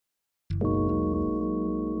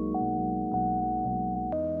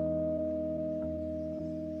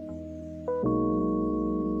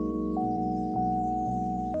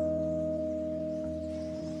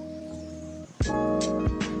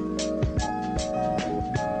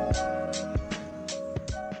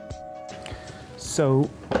So,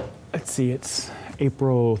 let's see, it's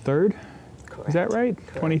April 3rd, Correct. Is that right?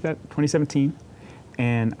 Correct. 2017,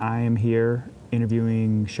 and I am here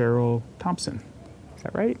interviewing Cheryl Thompson. Is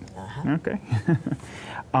that right? Uh-huh. Okay.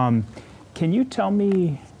 Can you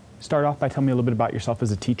start off by telling me a little bit about yourself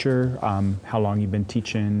as a teacher, how long you've been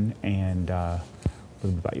teaching, and a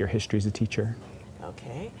little bit about your history as a teacher?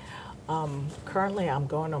 Okay. Currently, I'm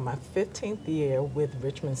going on my 15th year with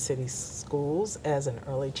Richmond City Schools as an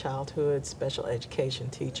early childhood special education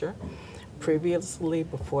teacher. Previously,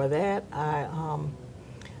 before that, I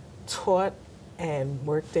taught and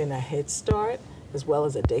worked in a Head Start as well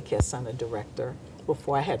as a daycare center director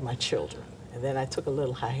before I had my children. And then I took a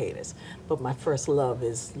little hiatus. But my first love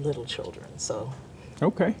is little children, so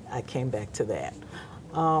Okay. I came back to that.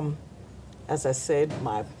 As I said,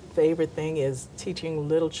 my favorite thing is teaching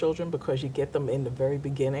little children because you get them in the very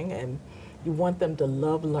beginning and you want them to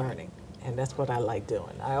love learning, and that's what I like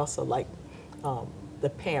doing. I also like the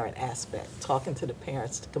parent aspect, talking to the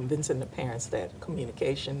parents, convincing the parents that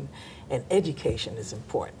communication and education is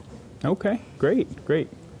important. Okay, great.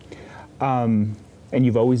 And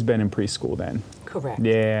you've always been in preschool then? Correct.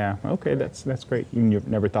 Yeah, okay, that's great. You've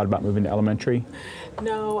never thought about moving to elementary?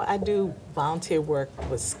 No, I do volunteer work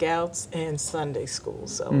with Scouts and Sunday school,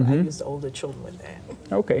 so I use the older children with that.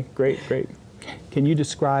 Okay, great. Can you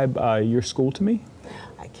describe your school to me?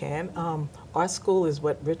 I can. Our school is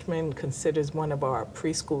what Richmond considers one of our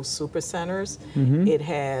preschool super centers. It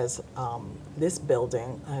has this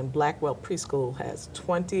building, and Blackwell Preschool has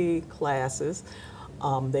 20 classes.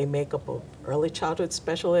 They make up of early childhood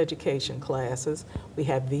special education classes. We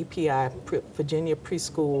have VPI, Virginia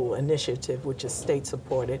Preschool Initiative, which is state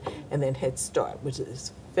supported, and then Head Start, which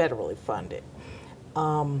is federally funded.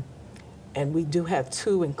 And we do have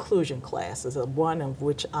 2 inclusion classes, one of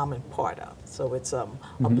which I'm a part of. So it's a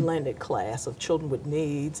blended class of children with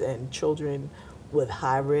needs and children with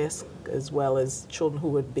high risk, as well as children who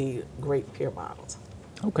would be great peer models.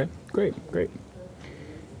 Okay, great.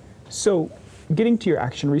 So, getting to your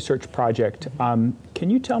action research project, can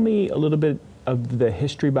you tell me a little bit of the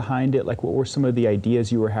history behind it? Like, what were some of the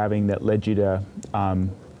ideas you were having that led you to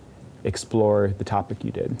explore the topic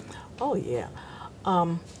you did? Oh, yeah.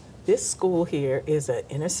 This school here is an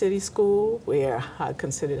inner city school where I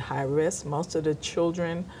considered high risk. Most of the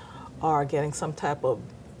children are getting some type of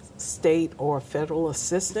state or federal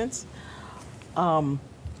assistance. And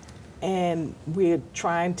we're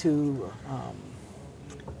trying to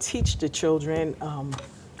teach the children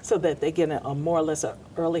so that they get a more or less an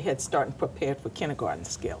early head start and prepared for kindergarten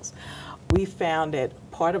skills. We found that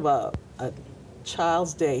part of a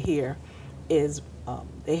child's day here is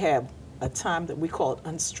they have a time that we call it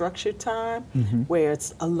unstructured time, where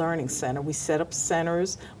it's a learning center. We set up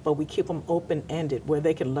centers, but we keep them open-ended, where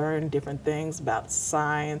they can learn different things about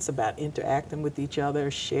science, about interacting with each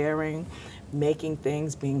other, sharing, making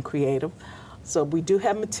things, being creative. So we do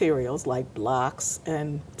have materials like blocks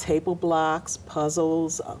and table blocks,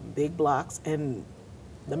 puzzles, big blocks, and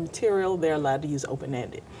the material they're allowed to use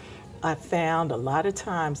open-ended. I found a lot of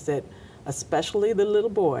times that, especially the little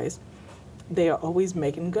boys, they are always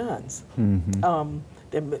making guns.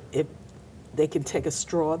 If they can take a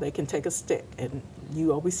straw, they can take a stick, and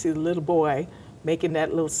you always see the little boy making that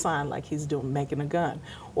little sign like he's making a gun.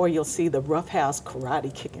 Or you'll see the roughhouse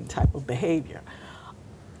karate kicking type of behavior.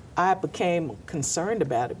 I became concerned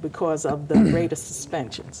about it because of the rate of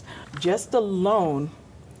suspensions. Just alone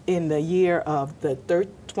in the year of the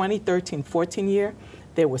 2013-14 year,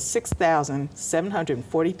 there were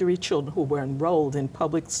 6,743 children who were enrolled in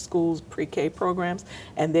public schools pre-K programs,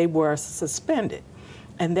 and they were suspended.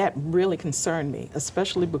 And that really concerned me,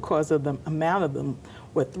 especially because of the amount of them,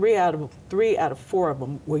 where 3 out of 4 of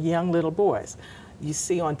them were young little boys. You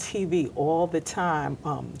see on TV all the time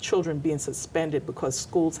children being suspended because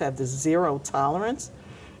schools have this zero tolerance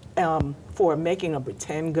for making a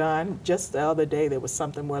pretend gun. Just the other day there was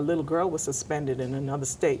something where a little girl was suspended in another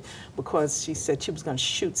state because she said she was going to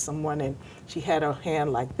shoot someone and she had her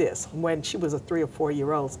hand like this when she was a 3 or 4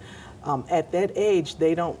 year old. At that age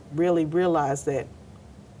they don't really realize that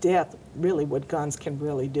death really what guns can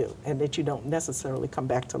really do, and that you don't necessarily come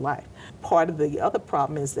back to life. Part of the other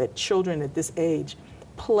problem is that children at this age,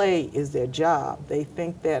 play is their job. They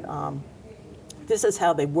think that this is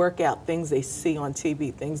how they work out things they see on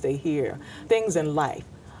TV, things they hear, things in life.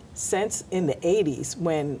 Since in the 80s,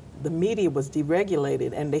 when the media was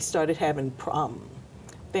deregulated and they started having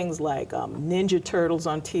things like Ninja Turtles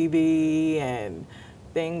on TV and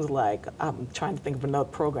things like, I'm trying to think of another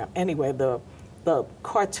program. Anyway, the the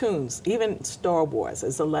cartoons, even Star Wars,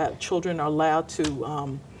 is allowed. Children are allowed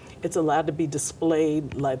to. It's allowed to be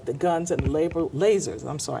displayed, like the guns and lasers.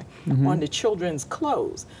 I'm sorry, on the children's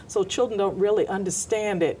clothes. So children don't really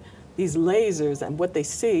understand that these lasers and what they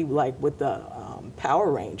see, like with the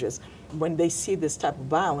Power Rangers, when they see this type of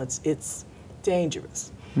violence, it's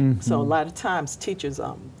dangerous. So a lot of times teachers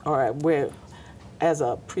or where, as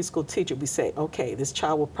a preschool teacher, we say, okay, this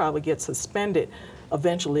child will probably get suspended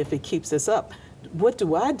eventually if he keeps this up. What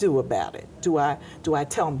do I do about it? Do I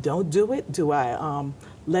tell them don't do it? Do I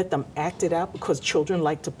let them act it out because children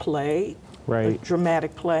like to play, right,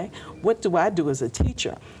 dramatic play? What do I do as a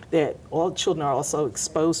teacher? That all children are also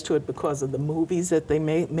exposed to it because of the movies that they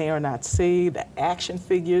may or not see, the action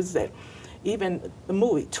figures, that even the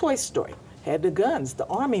movie Toy Story had the guns, the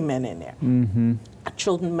army men in there.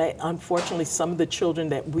 Children may, unfortunately, some of the children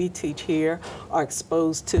that we teach here are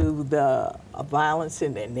exposed to the violence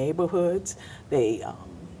in their neighborhoods.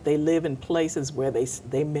 They live in places where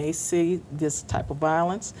they may see this type of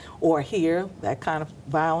violence or hear that kind of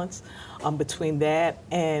violence. Between that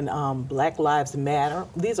and Black Lives Matter,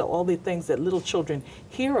 these are all the things that little children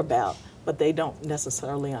hear about, but they don't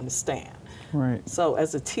necessarily understand. Right. So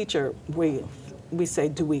as a teacher, we say,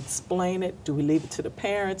 do we explain it? Do we leave it to the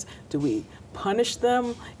parents? Do we punish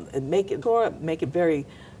them and make it very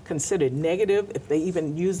considered negative if they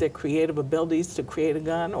even use their creative abilities to create a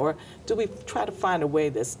gun? Or do we try to find a way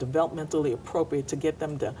that's developmentally appropriate to get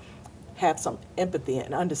them to have some empathy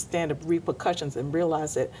and understand the repercussions and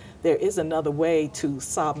realize that there is another way to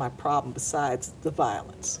solve my problem besides the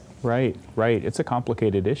violence? Right, right. It's a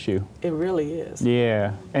complicated issue. It really is.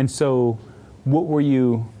 Yeah. And so what were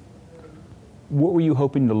you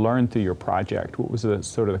hoping to learn through your project? What was the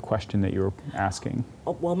sort of the question that you were asking?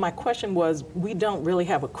 Well, my question was, we don't really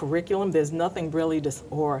have a curriculum. There's nothing really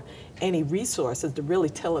or any resources to really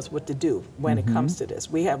tell us what to do when it comes to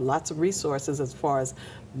this. We have lots of resources as far as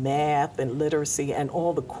math and literacy and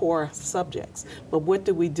all the core subjects. But what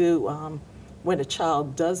do we do when a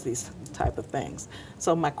child does these type of things?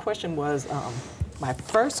 So my question was, my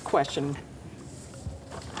first question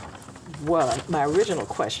was, my original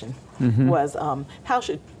question was, how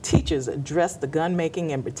should teachers address the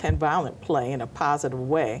gun-making and pretend violent play in a positive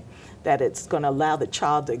way that it's going to allow the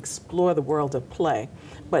child to explore the world of play,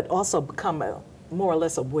 but also become more or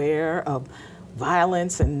less aware of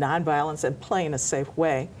violence and nonviolence and play in a safe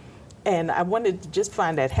way? And I wanted to just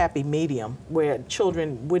find that happy medium where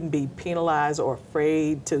children wouldn't be penalized or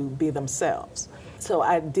afraid to be themselves. So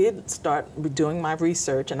I did start doing my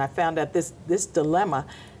research, and I found that this dilemma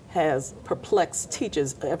has perplexed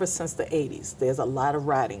teachers ever since the 80s. There's a lot of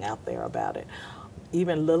writing out there about it.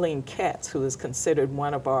 Even Lillian Katz, who is considered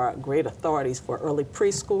one of our great authorities for early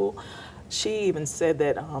preschool, she even said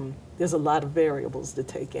that there's a lot of variables to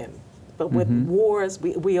take in. But with wars,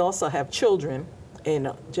 we also have children,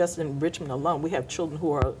 just in Richmond alone, we have children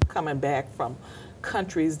who are coming back from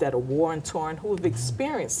countries that are war-torn, who have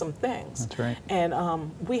experienced some things. That's right. And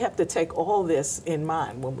we have to take all this in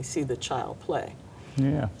mind when we see the child play.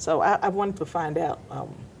 Yeah. So I wanted to find out,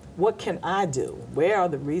 what can I do? Where are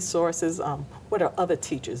the resources? What are other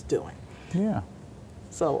teachers doing? Yeah.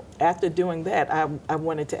 So after doing that, I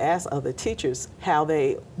wanted to ask other teachers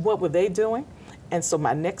what were they doing? And so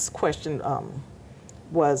my next question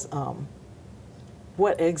was,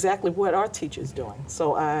 what are teachers doing?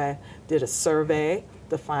 So I did a survey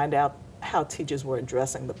to find out how teachers were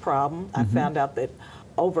addressing the problem. I found out that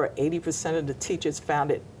over 80% of the teachers found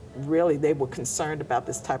it really, they were concerned about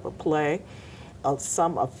this type of play. A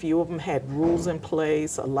few of them had rules in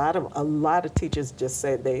place. A lot of teachers just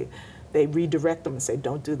said they redirect them and say,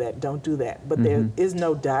 don't do that, don't do that. But there is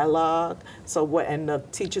no dialogue. And the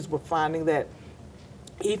teachers were finding that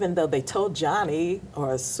even though they told Johnny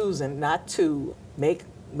or Susan not to make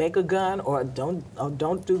a gun or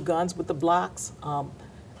don't do guns with the blocks,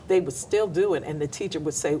 they would still do it. And the teacher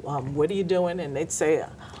would say, what are you doing? And they'd say,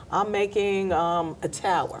 I'm making a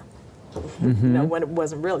tower, when it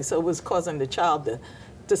wasn't really. So it was causing the child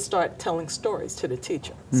to start telling stories to the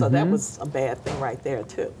teacher. So that was a bad thing right there,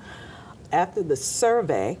 too. After the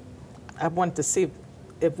survey, I wanted to see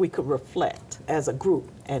if we could reflect as a group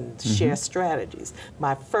and share strategies.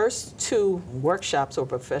 My first 2 workshops or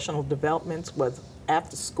professional developments was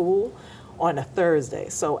after school on a Thursday.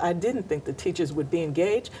 So I didn't think the teachers would be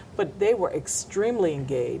engaged, but they were extremely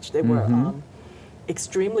engaged. They were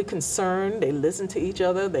extremely concerned. They listened to each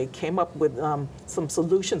other. They came up with some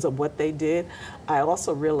solutions of what they did. I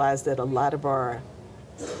also realized that a lot of our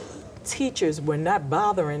teachers were not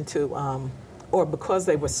bothering to, or because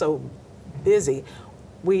they were so busy,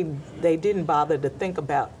 they didn't bother to think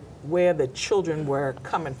about where the children were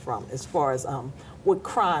coming from as far as what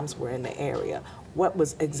crimes were in the area, what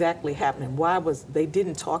was exactly happening, they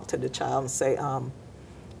didn't talk to the child and say,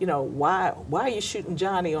 why are you shooting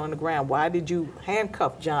Johnny on the ground? Why did you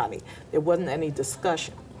handcuff Johnny? There wasn't any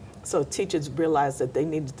discussion. So teachers realized that they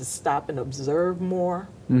needed to stop and observe more.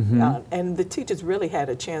 And the teachers really had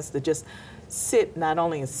a chance to just sit not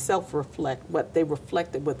only and self-reflect, but they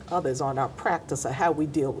reflected with others on our practice of how we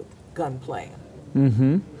deal with gun playing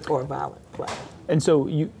or violent play. And so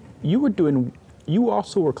you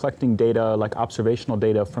also were collecting data, like observational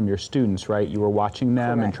data from your students, right? You were watching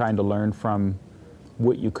them and trying to learn from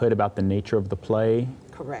what you could about the nature of the play.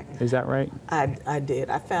 Correct. Is that right? I did.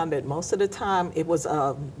 I found that most of the time it was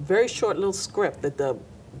a very short little script that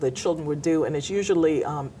the children would do, and it's usually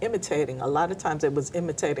imitating. A lot of times it was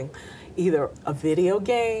imitating either a video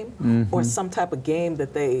game or some type of game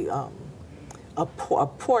that they, a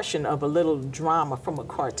portion of a little drama from a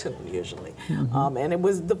cartoon usually. And it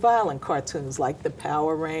was the violent cartoons like the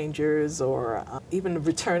Power Rangers or even the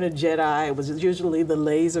Return of Jedi. It was usually the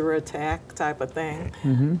laser attack type of thing.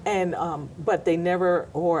 And but they never,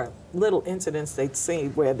 or little incidents they'd see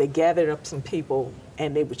where they gathered up some people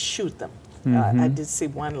and they would shoot them. I did see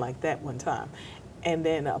one like that one time. And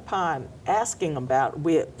then upon asking about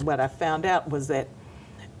what I found out was that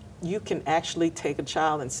you can actually take a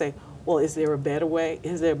child and say, well, is there a better way?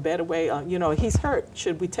 Is there a better way? He's hurt.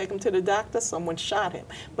 Should we take him to the doctor? Someone shot him.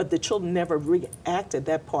 But the children never reacted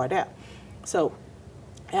that part out. So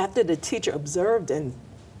after the teacher observed and,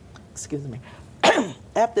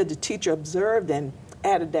 after the teacher observed and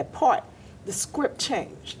added that part, the script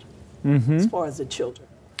changed as far as the children.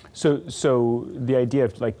 So the idea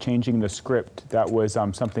of like changing the script, that was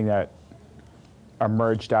something that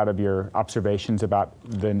emerged out of your observations about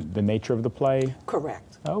the nature of the play? Correct.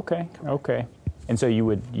 Okay. And so you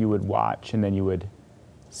would watch, and then you would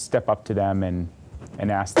step up to them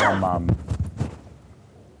and ask them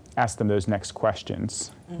those next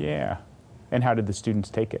questions. Yeah. And how did the students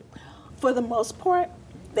take it? For the most part,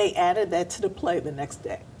 they added that to the play the next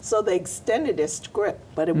day. So they extended their script,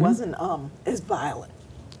 but it wasn't as violent.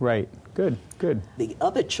 Right. Good. The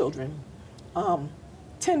other children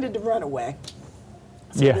tended to run away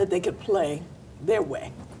so that they could play their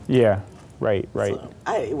way. Yeah. Right. So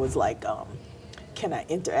it was like, can I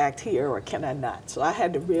interact here or can I not? So I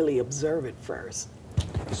had to really observe it first.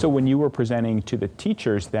 So when you were presenting to the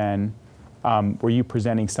teachers then, were you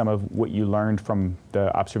presenting some of what you learned from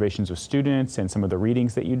the observations of students and some of the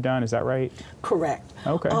readings that you'd done? Is that right? Correct.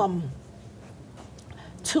 Okay.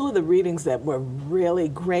 Two of the readings that were really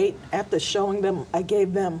great, after showing them, I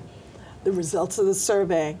gave them the results of the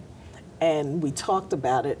survey, and we talked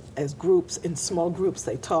about it as groups. In small groups,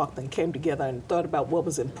 they talked and came together and thought about what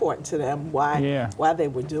was important to them, why they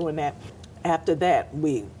were doing that. After that,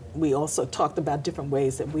 we also talked about different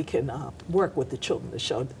ways that we can work with the children to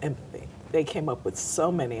show empathy. They came up with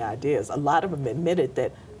so many ideas. A lot of them admitted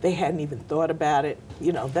that they hadn't even thought about it.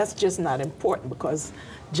 That's just not important because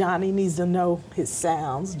Johnny needs to know his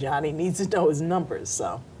sounds. Johnny needs to know his numbers.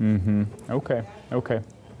 So. Okay.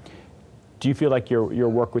 Do you feel like your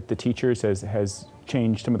work with the teachers has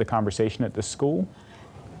changed some of the conversation at the school?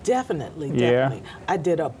 Definitely. Yeah. I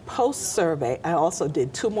did a post-survey. I also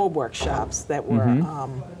did 2 more workshops that were,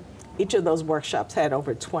 each of those workshops had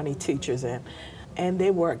over 20 teachers in, and they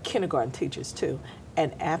were kindergarten teachers too.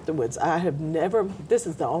 And afterwards, this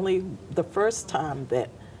is the first time that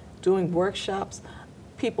doing workshops,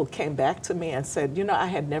 people came back to me and said, I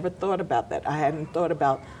had never thought about that. I hadn't thought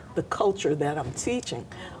about the culture that I'm teaching.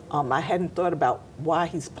 I hadn't thought about why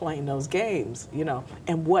he's playing those games,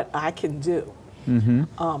 and what I can do.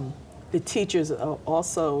 The teachers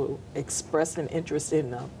also expressed an interest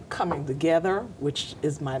in coming together, which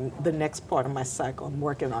is the next part of my cycle I'm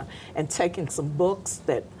working on, and taking some books,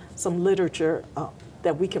 some literature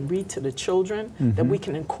that we can read to the children, that we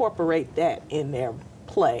can incorporate that in their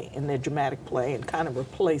play, in their dramatic play, and kind of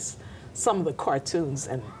replace some of the cartoons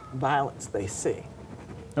and violence they see.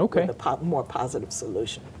 Okay. With a more positive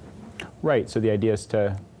solution. Right. So the idea is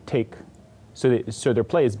to take. So their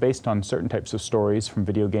play is based on certain types of stories from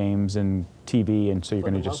video games and TV, and so you're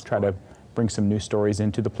going to just try to bring some new stories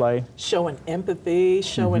into the play. Showing empathy,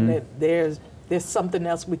 showing that there's something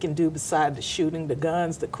else we can do besides the shooting, the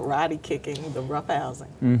guns, the karate kicking, the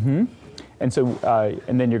roughhousing. And so,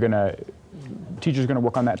 and then teachers are going to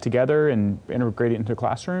work on that together and integrate it into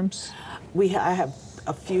classrooms? I have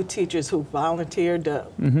a few teachers who volunteered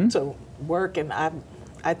to work, and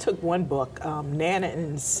I took one book, Nana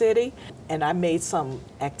in the City, and I made some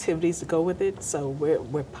activities to go with it. So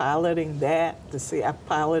we're piloting that to see. I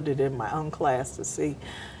piloted in my own class to see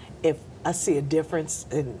if I see a difference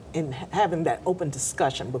in having that open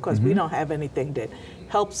discussion, because we don't have anything that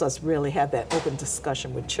helps us really have that open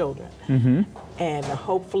discussion with children. And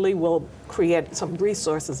hopefully we'll create some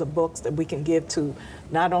resources of books that we can give to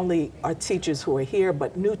not only our teachers who are here,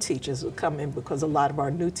 but new teachers who come in, because a lot of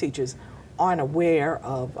our new teachers aren't aware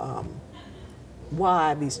of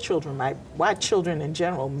why children in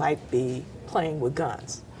general might be playing with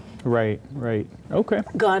guns. Right, right. Okay.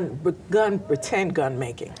 Pretend gun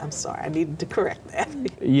making. I'm sorry, I needed to correct that.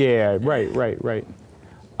 Yeah, right.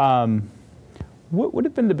 What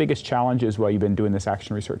have been the biggest challenges while you've been doing this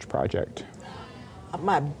action research project?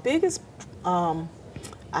 My biggest, I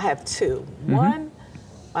have two. One,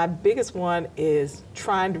 my biggest one is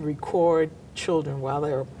trying to record children while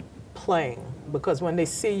they're playing, because when they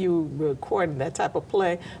see you recording that type of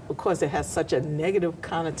play, because it has such a negative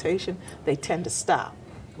connotation, they tend to stop,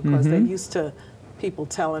 because they're used to people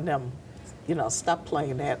telling them, stop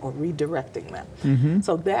playing that or redirecting them.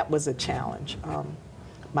 So that was a challenge.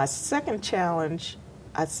 My second challenge,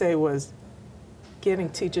 I'd say, was getting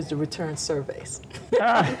teachers to return surveys,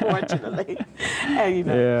 unfortunately.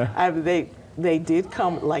 And, they did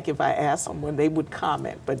come, like if I asked them, when they would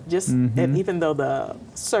comment, but just, and even though the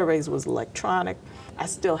surveys was electronic, I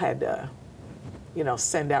still had to,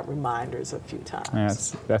 send out reminders a few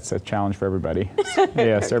times. That's a challenge for everybody.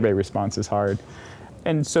 Survey response is hard.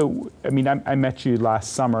 And so, I met you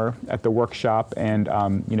last summer at the workshop, and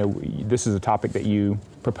this is a topic that you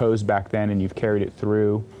proposed back then, and you've carried it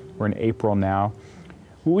through. We're in April now.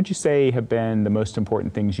 What would you say have been the most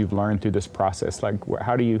important things you've learned through this process? Like,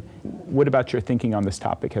 what about your thinking on this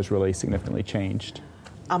topic has really significantly changed?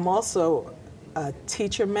 I'm also a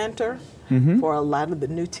teacher mentor for a lot of the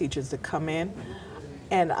new teachers that come in,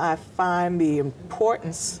 and I find the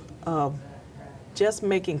importance of just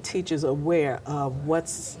making teachers aware of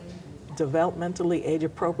what's developmentally age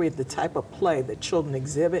appropriate, the type of play that children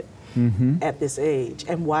exhibit at this age,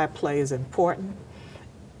 and why play is important.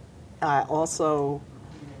 I also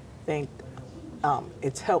think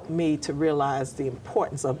it's helped me to realize the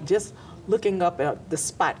importance of just looking up at the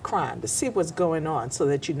spot crime to see what's going on, so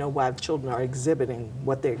that you know why children are exhibiting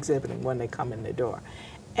what they're exhibiting when they come in the door.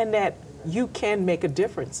 And that you can make a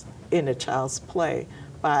difference in a child's play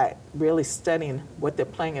by really studying what they're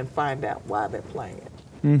playing and find out why they're playing it.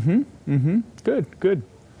 Good.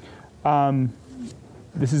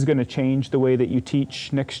 This is going to change the way that you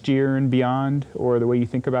teach next year and beyond, or the way you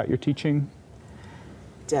think about your teaching?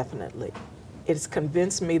 Definitely. It's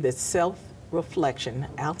convinced me that self-reflection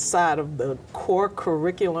outside of the core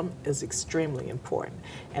curriculum is extremely important.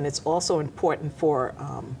 And it's also important for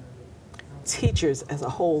teachers as a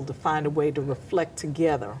whole to find a way to reflect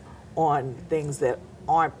together on things that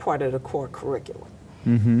aren't part of the core curriculum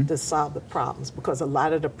to solve the problems. Because a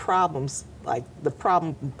lot of the problems, like the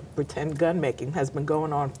problem pretend gun making, has been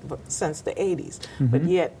going on since the 80s. But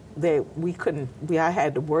yet I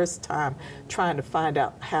had the worst time trying to find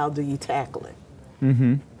out how do you tackle it.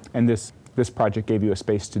 And this project gave you a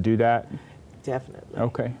space to do that? Definitely.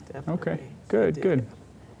 Okay. Definitely. Okay. Good.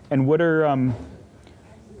 And what are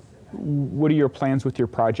your plans with your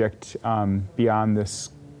project beyond this?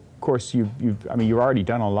 Of course, you've already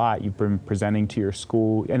done a lot. You've been presenting to your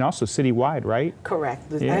school and also citywide, right?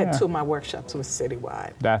 Correct. Yeah. I had 2 of my workshops was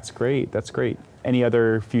citywide. That's great. Any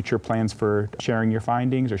other future plans for sharing your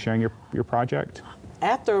findings or sharing your project?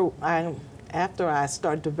 After I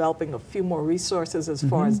start developing a few more resources as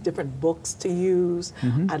far as different books to use,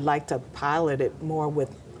 I'd like to pilot it more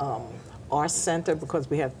with our center,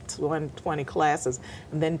 because we have 20 classes,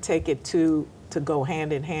 and then take it to go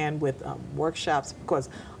hand in hand with workshops, because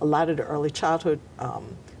a lot of the early childhood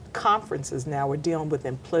conferences now we're dealing with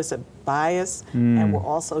implicit bias, and we're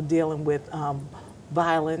also dealing with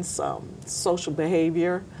violence, social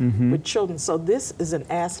behavior with children. So this is an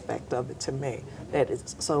aspect of it to me.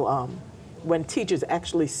 When teachers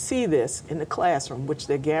actually see this in the classroom, which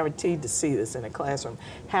they're guaranteed to see this in the classroom,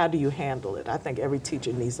 how do you handle it? I think every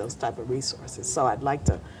teacher needs those type of resources. So I'd like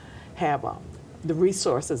to have the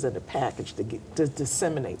resources in the package to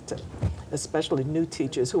disseminate to especially new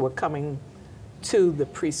teachers who are coming to the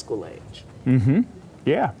preschool age.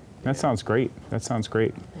 Yeah, that sounds great.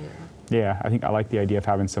 Yeah, I think I like the idea of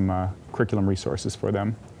having some curriculum resources for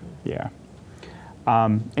them. Yeah.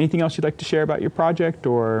 Anything else you'd like to share about your project,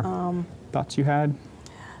 or thoughts you had?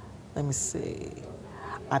 Let me see.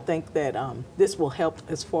 I think that this will help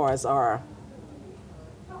as far as our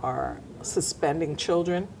suspending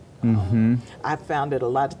children. I found that a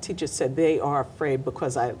lot of teachers said they are afraid,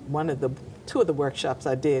 because 2 of the workshops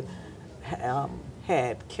I did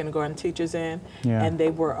had kindergarten teachers in, and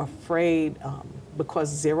they were afraid because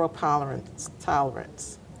zero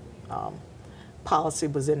tolerance policy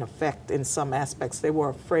was in effect in some aspects. They were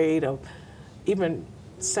afraid of even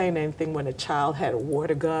saying anything when a child had a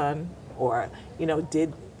water gun or,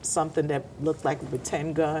 did something that looked like a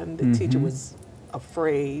pretend gun. The teacher was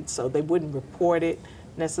afraid, so they wouldn't report it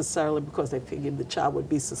necessarily because they figured the child would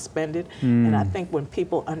be suspended. And I think when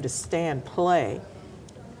people understand play,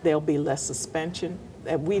 there'll be less suspension.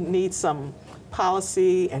 And we need some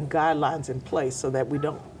policy and guidelines in place so that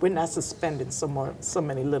we're not suspending so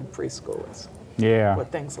many little preschoolers. Yeah. For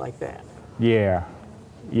things like that. Yeah.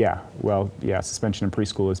 Yeah. Well, yeah, suspension in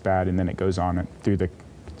preschool is bad, and then it goes on through the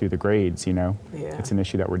grades, Yeah. It's an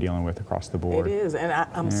issue that we're dealing with across the board. It is, and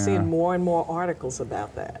I'm seeing more and more articles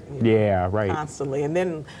about that. Yeah, right. Constantly. And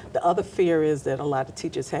then the other fear is that a lot of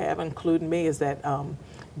teachers have, including me, is that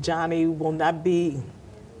Johnny will not be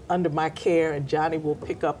under my care, and Johnny will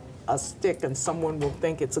pick up a stick and someone will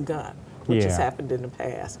think it's a gun, which has happened in the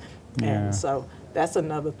past. Yeah. And so that's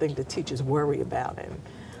another thing that teachers worry about, and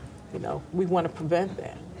we want to prevent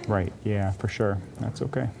that. Right, yeah, for sure. That's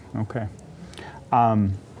okay. Okay.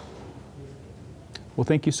 Well,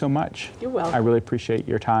 thank you so much. You're welcome. I really appreciate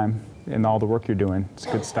your time and all the work you're doing. It's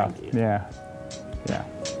good stuff. Thank you. Yeah. Yeah.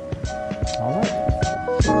 All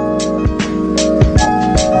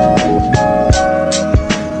right.